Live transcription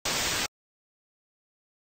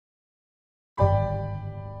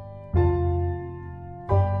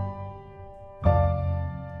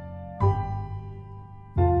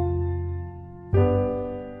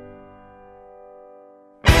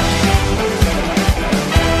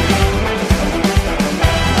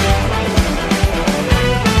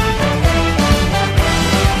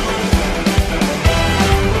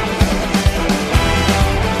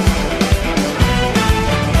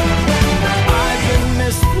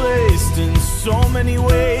so many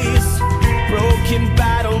ways. Broken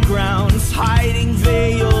battlegrounds, hiding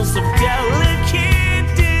veils of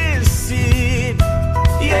delicate deceit.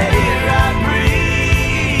 Yeah, here I breathe.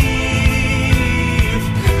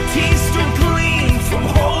 Teeth still gleam from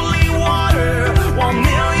holy water, while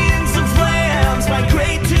millions of lambs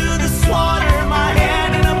migrate to the slaughter. My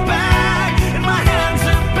hand in a bag, and my hands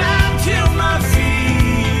are bound to my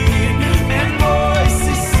feet, and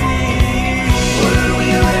voices sing. Were we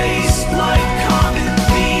raised like common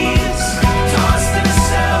thieves, tossed in a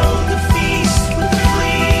cell to feast with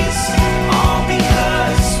fleas, all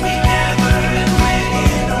because we never admit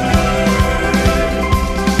in a word.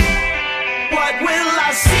 What will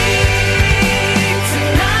I see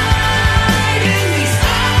tonight in these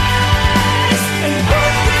eyes? And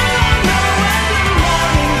what will I know when the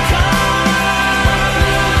morning comes?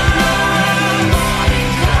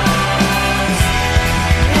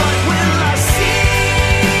 What will I see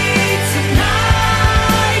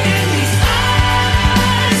tonight in these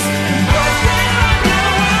eyes? And what will I know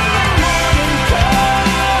when the morning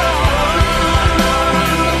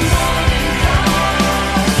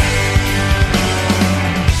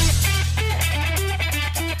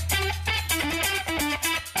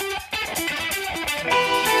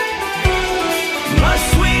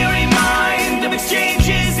Must we remind of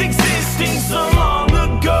exchanges existing so long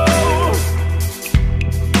ago?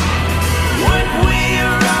 Would we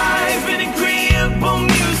arrive at agreeable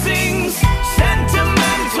musings,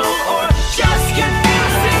 sentimental or just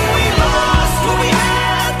confusing? We lost what we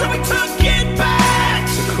had, then we took it back.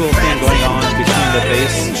 It's a cool thing going on between the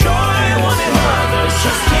bass Enjoy and one the another.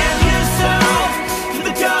 Just give yourself to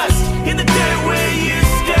the dust in the dirt where you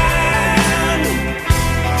stand.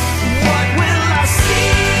 What will I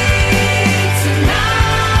see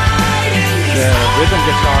tonight in these The rhythm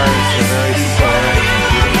guitars are very sad and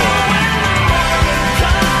beautiful.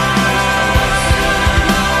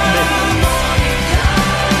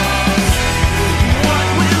 What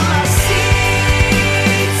will I see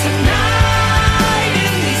tonight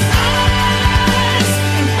in these eyes?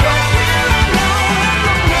 And what will I know when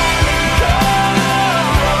the morning comes?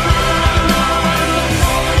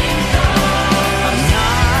 I'm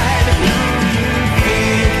not who you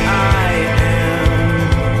think I am.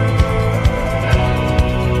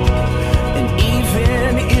 And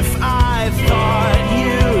even if I thought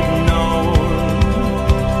you'd know,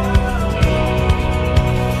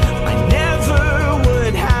 I never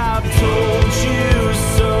would have told you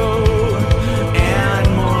so. And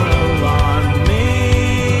more alarming,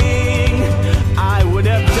 I would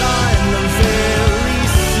have done the very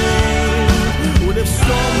same. Would have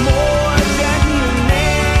stole more than your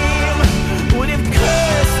name. Would have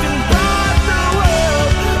cursed and brought the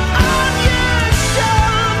world on your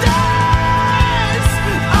shoulders.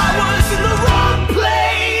 I was in the wrong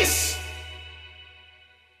place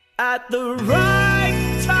at the right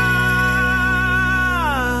time.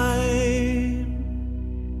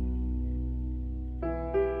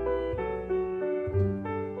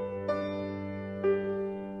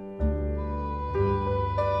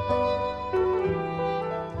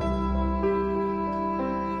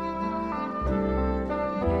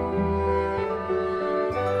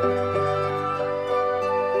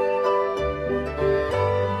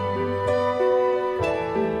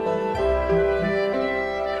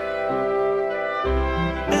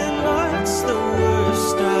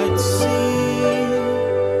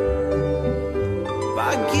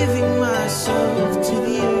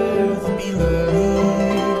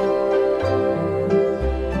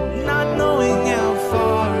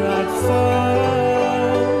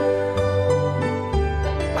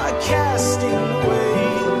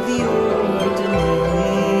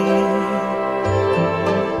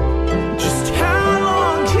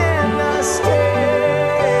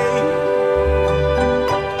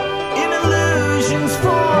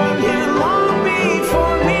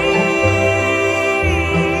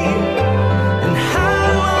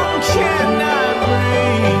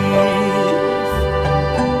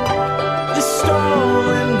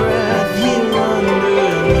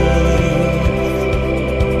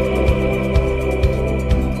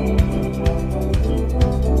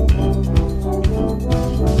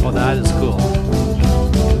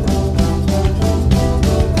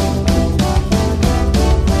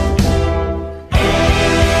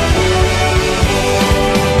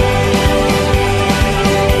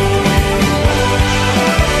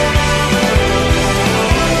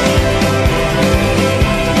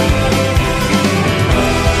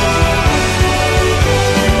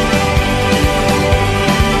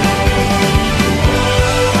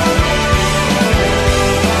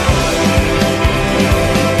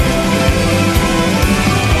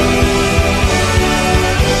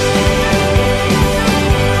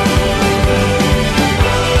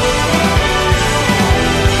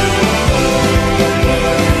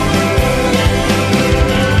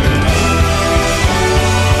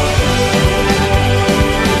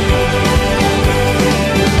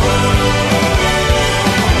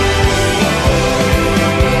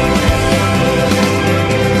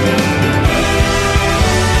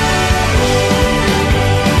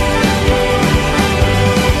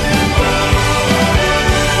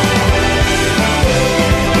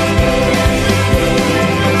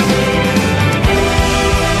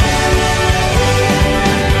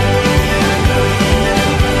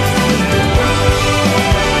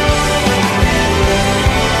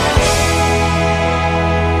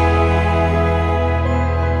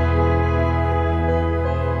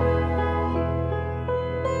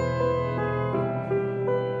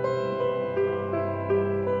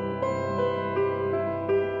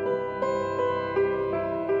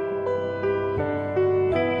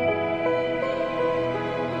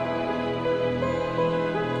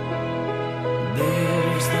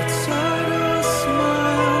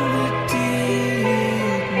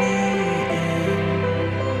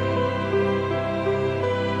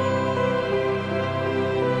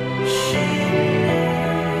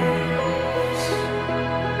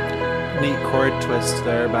 twist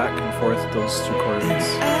there, back and forth, those two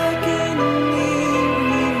chords.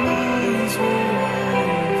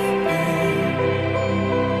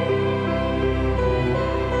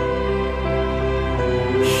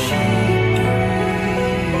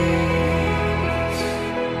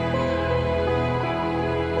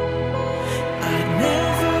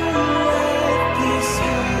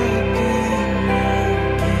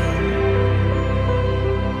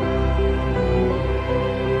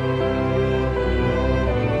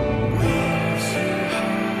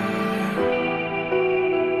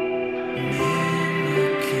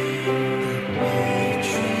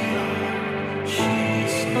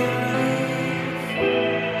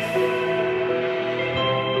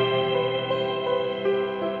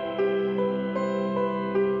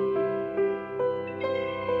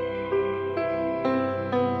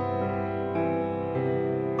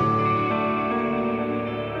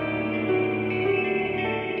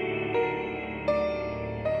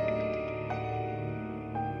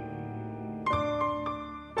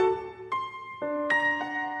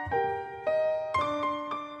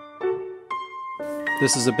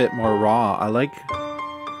 This is a bit more raw. I like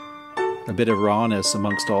a bit of rawness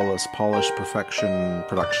amongst all this polished perfection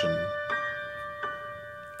production.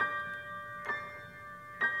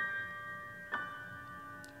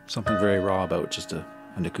 Something very raw about just an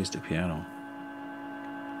acoustic piano.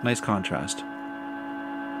 Nice contrast.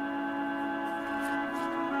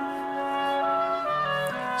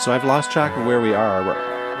 So I've lost track of where we are. We're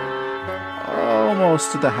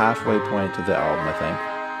almost to the halfway point of the album, I think.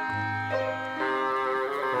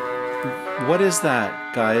 What is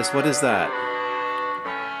that, guys? What is that?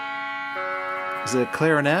 Is it a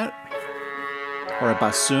clarinet? Or a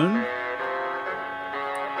bassoon?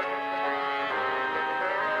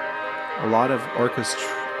 A lot of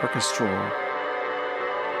orchestral.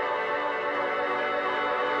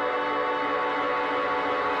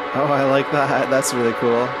 Oh, I like that. That's really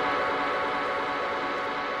cool.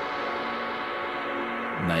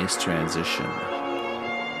 Nice transition.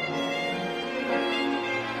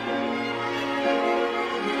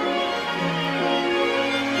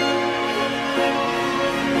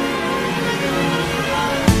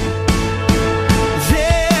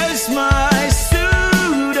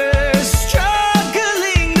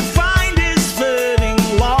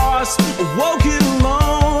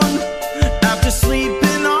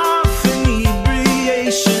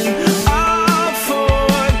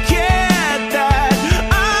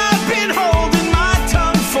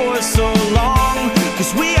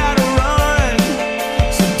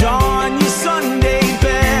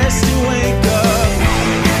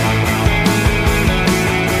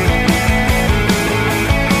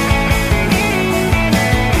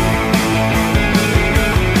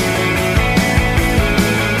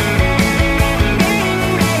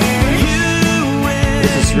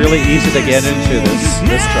 Really easy to get into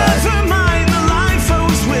this track.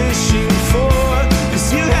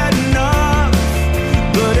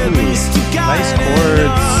 Nice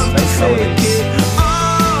chords, nice melodies.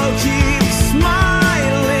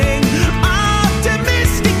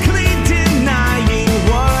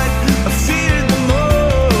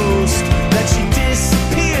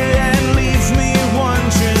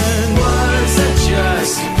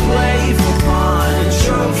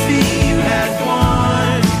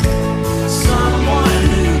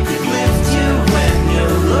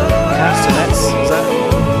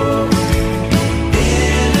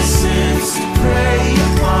 Innocence to prey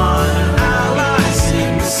upon.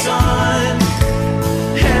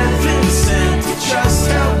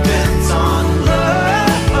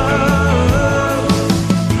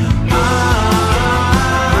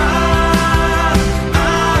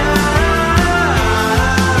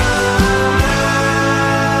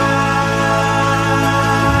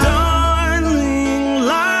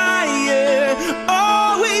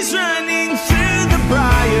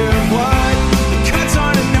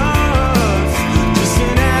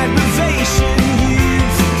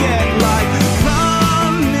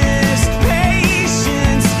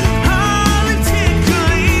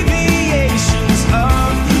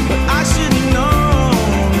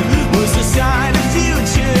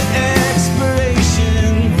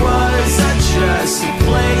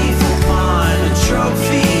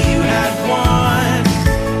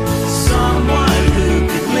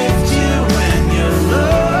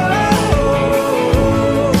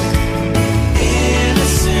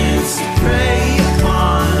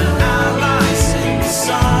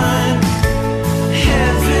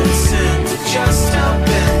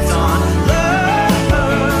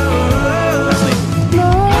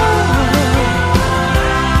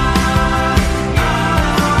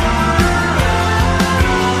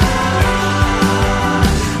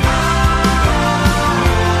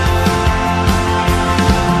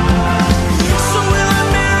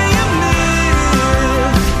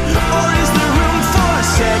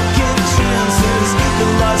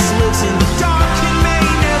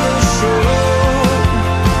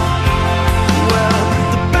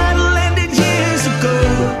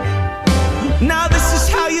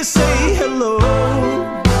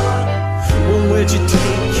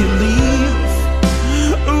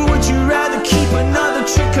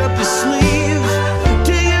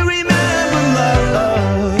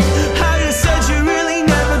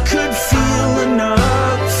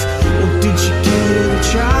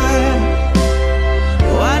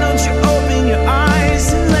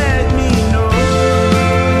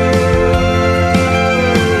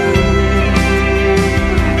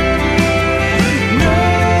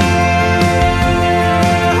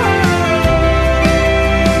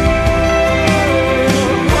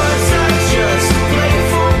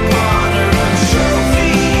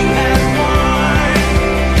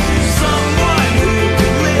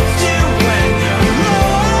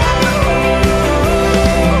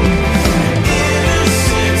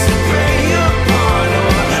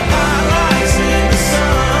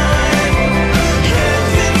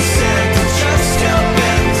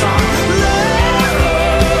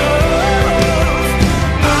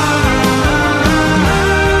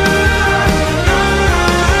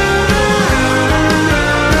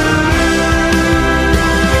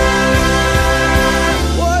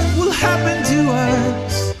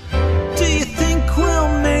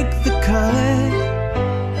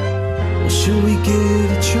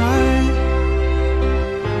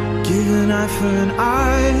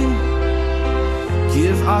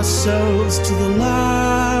 ourselves to the light.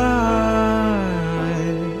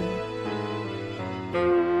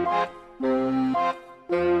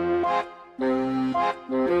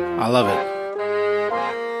 I love it.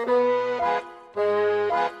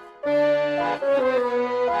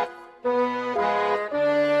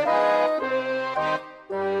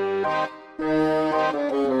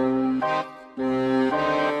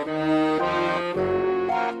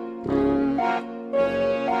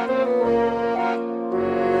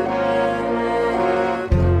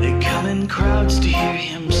 They come in crowds to hear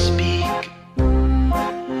him speak,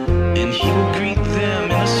 and he will greet them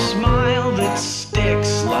in a smile that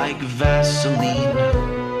sticks like Vaseline.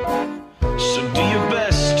 So do your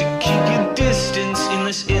best to keep your distance. In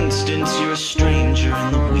this instance, you're a stranger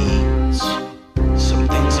in the weeds. Some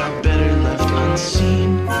things are better left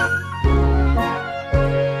unseen.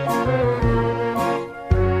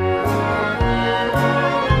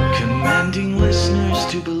 Commanding listeners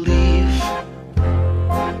to believe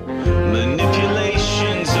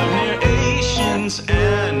manipulations of mere Asians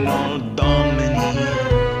and all domini.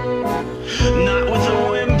 Not with a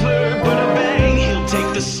whimper, but a bang, he'll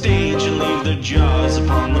take the stage and leave their jaws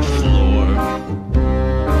upon the floor,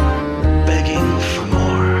 begging for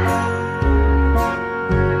more.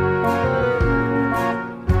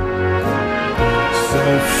 So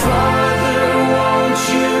Father, won't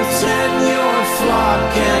you tend your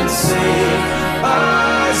flock and save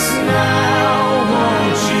us now?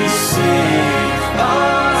 Won't you save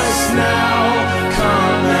us now?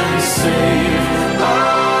 Come and save us.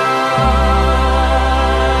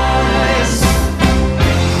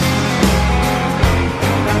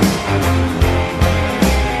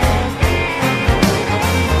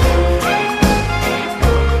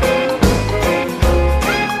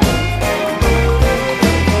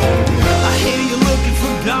 I hear you looking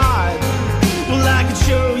for God. Well, I can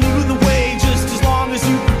show you the way just as long as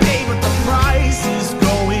you can pay, but the price is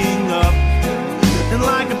going up. And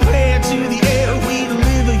like a prayer to the air, we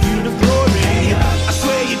deliver you to glory. I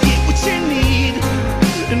swear you get what you need,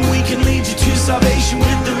 and we can lead you to salvation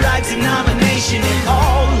with the right denomination. It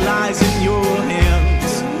all lies in your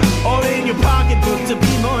hands, or in your pocketbook to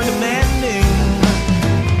be more demanding.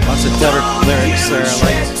 Lots of clever lyrics there. I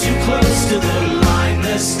like. Too close to the line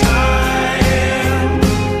this time.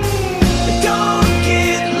 Don't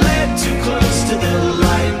get led too close to the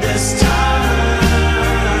line this time.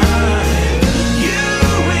 You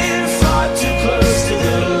went far too close to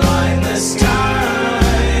the line this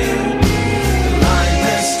time. The line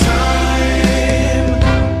this time.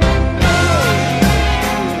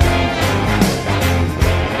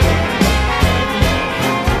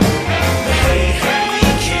 Hey, hey,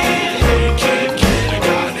 kid, hey, kid, kid,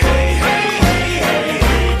 God. Hey, hey, hey, hey,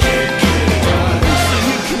 hey, kid, kid, God. So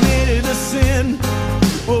you committed a sin.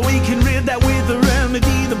 Well, we can rid that with a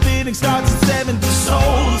remedy. The bidding starts at 70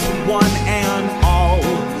 souls, one and all.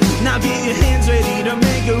 Now get your hands ready to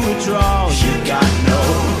make a withdrawal. You got no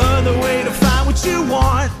other way to find what you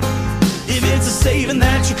want. If it's a saving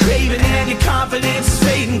that you're craving and your confidence is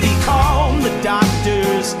fading, be calm, the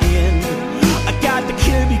doctor's in. I got the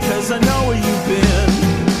cure because I know where you've been.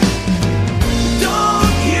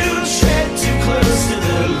 Don't you tread too close to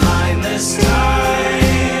the line this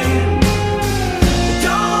time.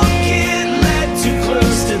 Don't get led too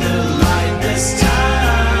close to the line this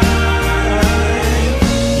time.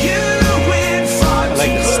 You went far I like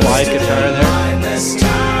too the close slide to guitar the there. line this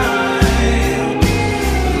time.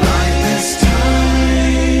 Line this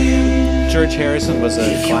time. George Harrison was a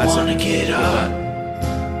If you wanna classic. get up,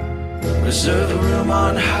 reserve a room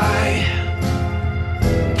on high.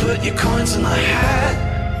 Put your coins in the hat,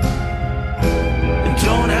 and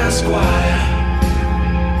don't ask why.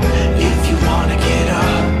 If you wanna get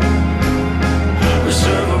up,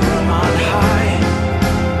 reserve a room on high.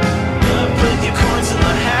 Put your coins in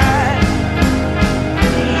the hat,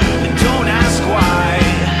 and don't ask why.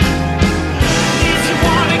 If you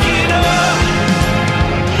wanna get up,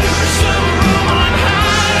 reserve a room on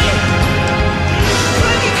high.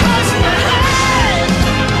 Put your coins in the hat,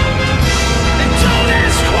 and don't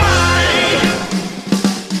ask why.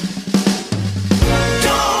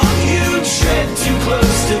 Don't you tread too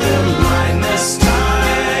close to the line this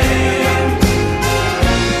time.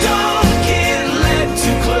 Don't get led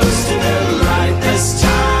too close to the line this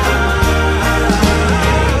time.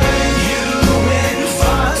 You went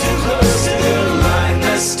far too close to the line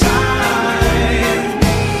this time.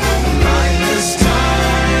 The line this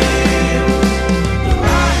time. The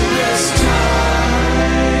line this time.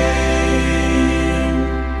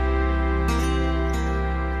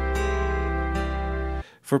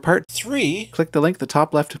 For part 3, click the link at the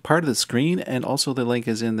top left part of the screen, and also the link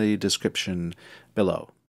is in the description below.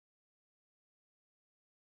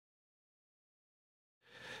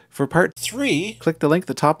 For part 3, click the link at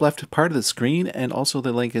the top left part of the screen, and also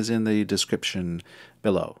the link is in the description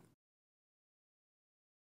below.